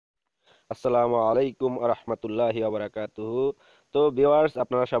আসসালামু আলাইকুম রহমতুল্লাহি ওয়া বারাকাতুহু। তো ভিউয়ার্স,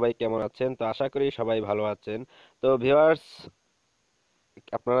 আপনারা সবাই কেমন আছেন? তো আশা করি সবাই ভালো আছেন। তো ভিউয়ার্স,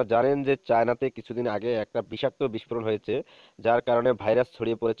 আপনারা জানেন যে চায়নাতে কিছুদিন আগে একটা বিষাক্ত বিস্ফোরণ হয়েছে, যার কারণে ভাইরাস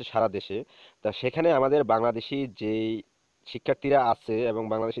ছড়িয়ে পড়েছে সারা দেশে। তা সেখানে আমাদের বাংলাদেশি যেই শিক্ষার্থীরা আছে এবং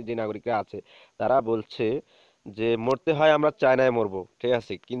বাংলাদেশি যে নাগরিকরা আছে, তারা বলছে যে মরতে হয় আমরা চায়নায় মরবো, ঠিক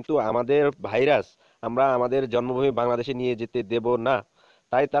আছে, কিন্তু আমাদের ভাইরাস আমরা আমাদের জন্মভূমি বাংলাদেশে নিয়ে যেতে দেব না।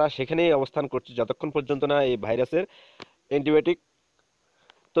 তাই তারা সেখানেই অবস্থান করছে যতক্ষণ পর্যন্ত না এই ভাইরাসের অ্যান্টিবায়োটিক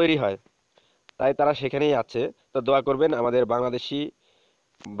তৈরি হয়। তাই তারা সেখানেই আছে। তো দোয়া করবেন আমাদের বাংলাদেশি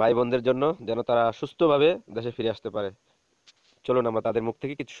ভাই বোনদের জন্য, যেন তারা সুস্থভাবে দেশে ফিরে আসতে পারে। চলুন আমরা তাদের মুখ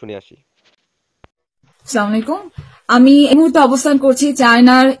থেকে কিছু শুনে আসি। আসসালামু আলাইকুম। আমি এই মুহূর্তে অবস্থান করছি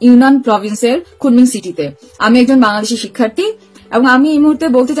চায়নার ইউনান প্রভিন্সের কুনমিং সিটিতে। আমি একজন বাংলাদেশি শিক্ষার্থী এবং আমি এই মুহূর্তে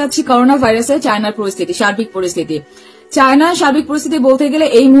বলতে চাচ্ছি করোনা ভাইরাসের চায়নার পরিস্থিতি, সার্বিক পরিস্থিতি। চায়নার সার্বিক পরিস্থিতি বলতে গেলে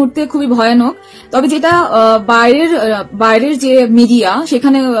এই মুহূর্তে খুবই ভয়ানক। তবে যেটা বাইরের যে মিডিয়া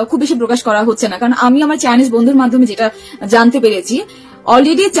সেখানে খুব বেশি প্রকাশ করা হচ্ছে না, কারণ আমি আমার চাইনিজ বন্ধুর মাধ্যমে যেটা জানতে পেরেছি,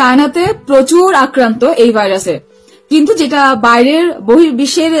 অলরেডি চায়নাতে প্রচুর আক্রান্ত এই ভাইরাসে। কিন্তু যেটা বাইরের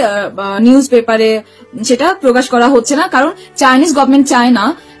বহির্বিশ্বের নিউজ পেপারে সেটা প্রকাশ করা হচ্ছে না, কারণ চাইনিজ গভর্নমেন্ট চায় না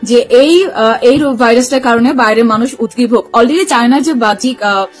যে এই ভাইরাসটার কারণে বাইরের মানুষ উদ্গ্রীব হোক। অলরেডি চায়নার যে বাহ্যিক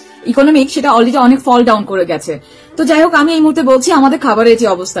ইকোনমিক সেটা অলরেডি অনেক ফল ডাউন করে গেছে। তো যাই হোক, আমি এই মুহূর্তে বলছি আমাদের খাবারের যে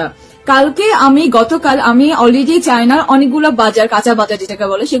অবস্থা। গতকাল আমি অলরেডি চায়নার অনেকগুলো বাজার, কাঁচা বাজার যেটাকে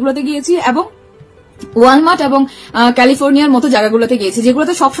বলে, সেগুলোতে গিয়েছি এবং ওয়ালমার্ট এবং ক্যালিফোর্নিয়ার মতো জায়গাগুলোতে গিয়েছি,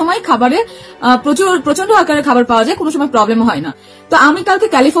 যেগুলোতে সবসময় খাবারে প্রচন্ড আকারে খাবার পাওয়া যায়, কোনো সময় প্রবলেম হয় না। তো আমি কালকে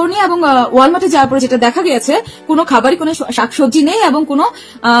ক্যালিফোর্নিয়া এবং ওয়ালমার্টে যাওয়ার পরে যেটা দেখা গিয়েছে, কোনো খাবারই, কোনো শাকসবজি নেই এবং কোনো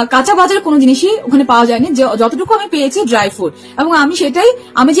কাঁচা বাজারের কোনো জিনিসই ওখানে পাওয়া যায়নি। যতটুকু আমি পেয়েছি ড্রাই ফ্রুট, এবং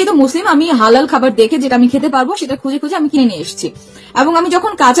আমি যেহেতু মুসলিম, আমি হালাল খাবার দেখে যেটা আমি খেতে পারবো সেটা খুঁজে খুঁজে আমি কিনে নিয়ে এসেছি। এবং আমি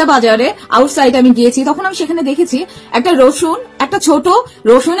যখন কাঁচা বাজারে আউটসাইডে আমি গিয়েছি, তখন আমি সেখানে দেখেছি একটা ছোট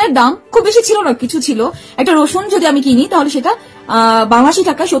রসুনের দাম খুব বেশি ছিল না, কিছু ছিল। একটা রসুন যদি আমি কিনি তাহলে সেটা বাংলাদেশি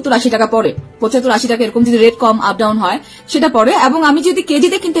টাকা 70-80 টাকা পড়ে, 75-80 টাকা, এরকম যদি রেট কম আপ ডাউন হয় সেটা পড়ে। এবং আমি যদি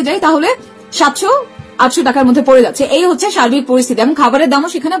কেজিতে কিনতে যাই তাহলে 700-800 টাকার মধ্যে পড়ে যাচ্ছে। এই হচ্ছে সার্বিক পরিস্থিতি, এবং খাবারের দামও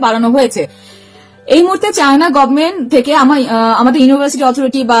সেখানে বাড়ানো হয়েছে। এই মুহূর্তে চায়না গভর্নমেন্ট থেকে আমাদের ইউনিভার্সিটি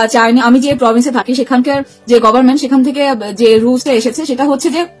অথরিটি বা চায়না, আমি যে প্রভিন্সে থাকি সেখানকার যে গভর্নমেন্ট, সেখান থেকে যে রুলসটা এসেছে সেটা হচ্ছে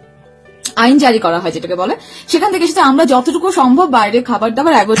যে আইন জারি করা হয় যেটাকে বলে, সেখান থেকে এসেছে আমরা যতটুকু সম্ভব বাইরের খাবার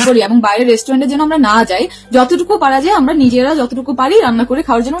দাবার অ্যাভয়েড করি এবং বাইরের রেস্টুরেন্টে যেন আমরা না যাই। যতটুকু পারা যায় আমরা নিজেরা যতটুকু পারি রান্না করে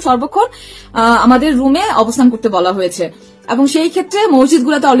খাওয়ার জন্য সর্বক্ষণ আমাদের রুমে অবস্থান করতে বলা হয়েছে। এবং সেই ক্ষেত্রে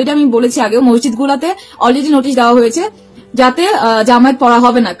মসজিদগুলোতে অলরেডি, আমি বলেছি আগেও, মসজিদগুলোতে অলরেডি নোটিশ দেওয়া হয়েছে যাতে জামায়াত পড়া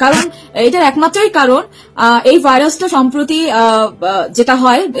হবে না। কারণ এটার একমাত্রই কারণ এই ভাইরাসটা সম্প্রতি যেটা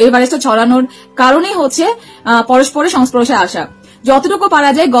হয়, এই ভাইরাসটা ছড়ানোর কারণেই হচ্ছে পরস্পরের সংস্পর্শে আসা। যতটুকু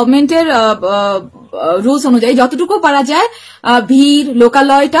পারা যায় গভর্নমেন্টের রুলস অনুযায়ী, যতটুকু পারা যায় ভিড়,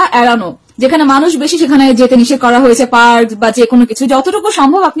 লোকালয়টা এড়ানো, যেখানে মানুষ বেশি সেখানে যেতে নিষেধ করা হয়েছে, পার্ক বা যে কোনো কিছু। যতটুকু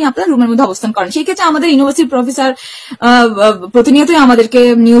সম্ভব আপনি আপনার রুমের মধ্যে অবস্থান করেন। সেই ক্ষেত্রে আমাদের ইউনিভার্সিটির প্রফেসর প্রতিনিয়তই আমাদেরকে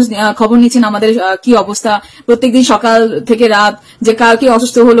খবর নিচ্ছেন আমাদের কি অবস্থা, প্রত্যেকদিন সকাল থেকে রাত, যে কার কি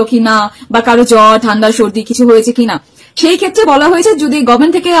অসুস্থ হলো কিনা বা কারো জ্বর, ঠান্ডা, সর্দি কিছু হয়েছে কিনা। সেই ক্ষেত্রে বলা হয়েছে, যদি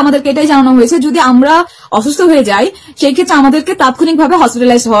গভর্নমেন্ট থেকে আমাদেরকে এটাই জানানো হয়েছে, যদি আমরা অসুস্থ হয়ে যাই সেই ক্ষেত্রে আমাদেরকে তাৎক্ষণিকভাবে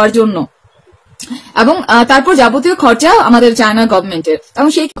হসপিটালাইজ হওয়ার জন্য, এবং তারপর যাবতীয় খরচা আমাদের চায়না গভর্নমেন্টের। এবং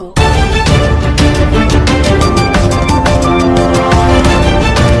সেই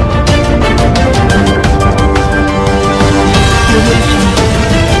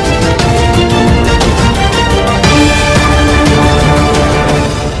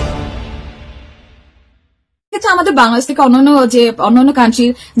ক্ষেত্রে আমাদের বাংলাদেশ থেকে অন্যান্য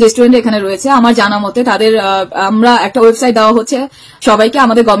কান্ট্রির যে স্টুডেন্ট এখানে রয়েছে, আমার জানা মতে তাদের আমরা একটা ওয়েবসাইট দেওয়া হচ্ছে সবাইকে,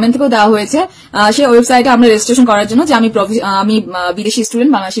 আমাদের গভর্নমেন্ট থেকেও দেওয়া হয়েছে। সেই ওয়েবসাইটে আমরা রেজিস্ট্রেশন করার জন্য, যে আমি বিদেশি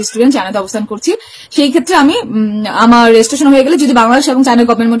স্টুডেন্ট, বাংলাদেশি স্টুডেন্ট, চায়নাতে অবস্থান করছি। সেই ক্ষেত্রে আমার রেজিস্ট্রেশন হয়ে গেলে যদি বাংলাদেশ এবং চায়না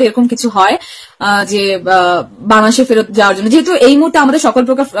গভর্নমেন্ট মধ্যে এরকম কিছু হয় যে বাংলাদেশে ফেরত যাওয়ার জন্য, যেহেতু এই মুহূর্তে আমাদের সকল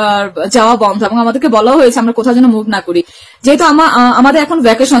প্রকার যাওয়া বন্ধ এবং আমাদেরকে বলা হয়েছে আমরা কোথাও যেন মুভ না করি, যেহেতু আমাদের এখন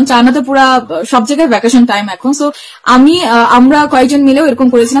ভ্যাকেশন, চায়নাতে পুরা সব জায়গায় ভ্যাকেশন টাইম এখন। সো আমরা কয়েকজন মিলেও এরকম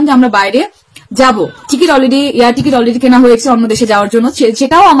করেছিলাম যে আমরা বাইরে যাব, এয়ার টিকিট অলরেডি কেনা হয়েছে অন্য দেশে যাওয়ার জন্য,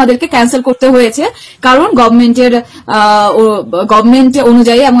 সেটাও আমাদেরকে ক্যান্সেল করতে হয়েছে, কারণ গভর্নমেন্ট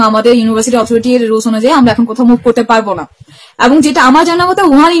অনুযায়ী এবং আমাদের ইউনিভার্সিটি অথরিটির রুলস অনুযায়ী আমরা এখন কোথাও মুভ করতে পারবো না। এবং যেটা আমার জানা মতো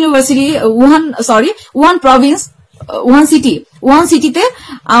উহান প্রভিন্স, উহান সিটিতে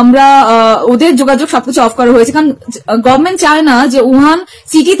আমরা ওদের যোগাযোগ সবকিছু অফ করা হয়েছে, কারণ গভর্নমেন্ট চায় না যে উহান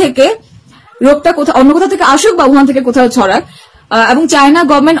সিটি থেকে রোগটা অন্য কোথাও থেকে আসুক বা উহান থেকে কোথাও ছড়াক। এবং চায়না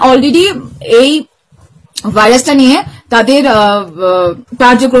গভর্নমেন্ট অলরেডি এই ভাইরাসটা নিয়ে তাদের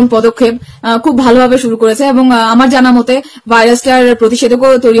কার্যক্রম পদক্ষেপ খুব ভালোভাবে শুরু করেছে এবং আমার জানা মতে ভাইরাসটার প্রতিষেধকও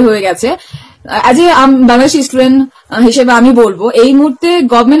তৈরি হয়ে গেছে। অ্যাজ এ বাংলাদেশি স্টুডেন্ট হিসেবে আমি বলবো এই মুহূর্তে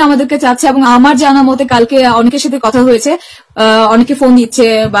গভর্নমেন্ট আমাদেরকে চাচ্ছে, এবং আমার জানা মতে কালকে অনেকের সাথে কথা হয়েছে, অনেকে ফোন দিচ্ছে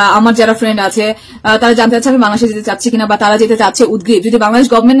বা আমার যারা ফ্রেন্ড আছে তারা জানতে চাচ্ছে আমি বাংলাদেশে যেতে চাচ্ছি কিনা, বা তারা যেতে চাচ্ছে উদ্গ্রীব। যদি বাংলাদেশ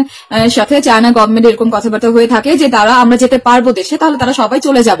গভর্নমেন্ট সাথে চায়না গভর্নমেন্ট এরকম কথাবার্তা হয়ে থাকে যে তারা আমরা যেতে পারবো দেশে, তাহলে তারা সবাই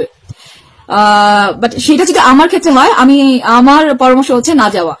চলে যাবে। বাট সেটা যদি আমার ক্ষেত্রে হয়, আমার পরামর্শ হচ্ছে না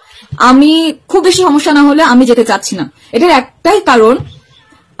যাওয়া। আমি খুব বেশি সমস্যা না হলে আমি যেতে চাচ্ছি না। এটার একটাই কারণ,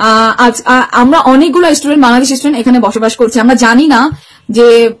 আমরা অনেকগুলো স্টুডেন্ট, বাংলাদেশি স্টুডেন্ট এখানে বসবাস করছি। আমরা জানি না যে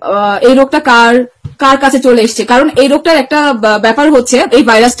এই রোগটা কার কাছে চলে এসছে। কারণ এই রোগটার একটা ব্যাপার হচ্ছে, এই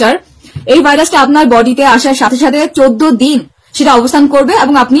ভাইরাসটা আপনার বডিতে আসার সাথে সাথে 14 দিন সেটা অবস্থান করবে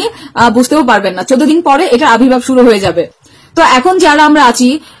এবং আপনি বুঝতেও পারবেন না। 14 দিন পরে এটার আবির্ভাব শুরু হয়ে যাবে। তো এখন যারা আমরা আছি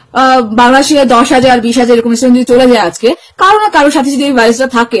বাংলাদেশে 10,000 20,000 এরকম স্টুডেন্ট যদি চলে যায় আজকে, কারো না কারোর সাথে যদি এই ভাইরাসটা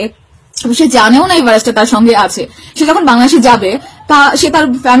থাকে, সে জানেও না এই ভাইরাসটা তার সঙ্গে আছে, সে যখন বাংলাদেশে যাবে সে তার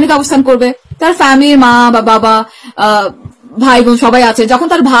ফ্যামিলিতে অবস্থান করবে, তার ফ্যামিলির মা বা বাবা ভাই বোন সবাই আছে। যখন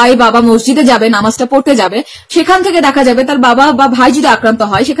তার ভাই বাবা মসজিদে যাবে, নামাজটা পড়তে যাবে, সেখান থেকে দেখা যাবে তার বাবা বা ভাই যদি আক্রান্ত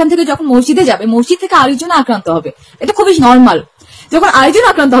হয়, সেখান থেকে যখন মসজিদে যাবে, মসজিদ থেকে আরেকজন আক্রান্ত হবে। এটা খুবই নর্মাল। যখন আরেকজন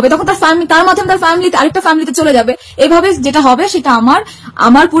আক্রান্ত হবে তখন তার মাধ্যমে তার ফ্যামিলিতে আরেকটা ফ্যামিলিতে চলে যাবে। এভাবে যেটা হবে সেটা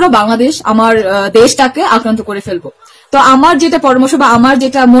আমার পুরো বাংলাদেশ, আমার দেশটাকে আক্রান্ত করে ফেলবো। তো আমার যেটা পরামর্শ বা আমার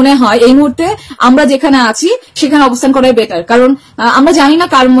যেটা মনে হয়, এই মুহূর্তে আমরা যেখানে আছি সেখানে অবস্থান করাই বেটার। কারণ আমরা জানি না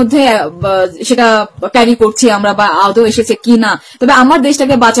কার মধ্যে সেটা ক্যারি করছি আমরা বা আদৌ এসেছে কি না। তবে আমার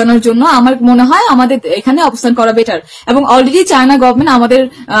দেশটাকে বাঁচানোর জন্য আমার মনে হয় আমাদের এখানে অবস্থান করা বেটার। এবং অলরেডি চায়না গভর্নমেন্ট আমাদের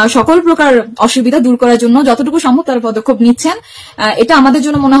সকল প্রকার অসুবিধা দূর করার জন্য যতটুকু সম্ভব তারা পদক্ষেপ নিচ্ছেন। এটা আমাদের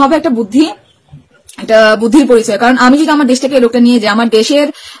জন্য মনে হবে একটা বুদ্ধির পরিচয়। কারণ আমি যদি আমার দেশটাকে এই রোগটা নিয়ে যাই, আমার দেশের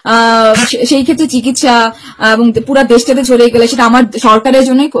সেই ক্ষেত্রে চিকিৎসা এবং পুরা দেশটাতে ছড়িয়ে গেলে সেটা আমার সরকারের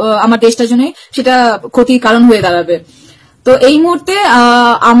জন্যই, আমার দেশটার জন্যই সেটা ক্ষতির কারণ হয়ে দাঁড়াবে। তো এই মুহূর্তে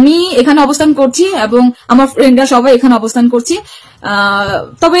আমি এখানে অবস্থান করছি এবং আমার ফ্রেন্ডরা সবাই এখানে অবস্থান করছি।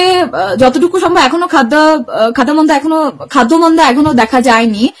 তবে যতটুকু সম্ভব এখনো খাদ্যমন্দা এখনো দেখা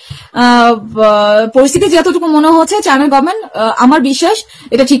যায়নি। পরিস্থিতি যতটুকু মনে হচ্ছে চায়না গভর্নমেন্ট, আমার বিশ্বাস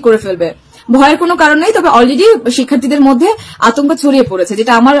এটা ঠিক করে ফেলবে। ভয়ের কোনো কারণ নেই। তবে অলরেডি শিক্ষার্থীদের মধ্যে আতঙ্ক ছড়িয়ে পড়েছে,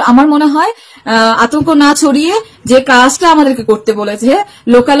 যেটা আমার মনে হয় আতঙ্ক না ছড়িয়ে যে কাজটা আমাদেরকে করতে বলেছে,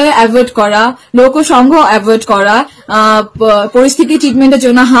 লোকালয়ে অ্যাভয়েড করা, লোকসংঘ অ্যাভয়েড করা, পরিস্থিতি ট্রিটমেন্টের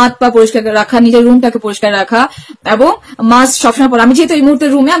জন্য হাত পা পরিষ্কার রাখা, নিজের রুমটাকে পরিষ্কার রাখা এবং মাস্ক সবসময় পরা। আমি যেহেতু এই মুহূর্তে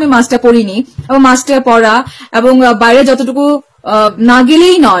রুমে, আমি মাস্কটা পরিনি, এবং মাস্কটা পরা এবং বাইরে যতটুকু না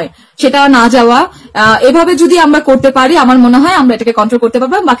গেলেই নয় সেটা না যাওয়া, এভাবে যদি আমরা করতে পারি আমার মনে হয় আমরা এটাকে কন্ট্রোল করতে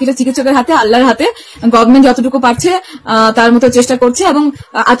পারবো। বাকিটা চিকিৎসকের হাতে, আল্লাহর হাতে। গভর্নমেন্ট যতটুকু পারছে তার মতো চেষ্টা করছে এবং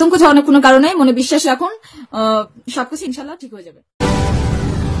আতঙ্ক ছড়ানোর কোনো কারণে মনে বিশ্বাস রাখুন, সবকিছু ইনশাল্লাহ ঠিক হয়ে যাবে।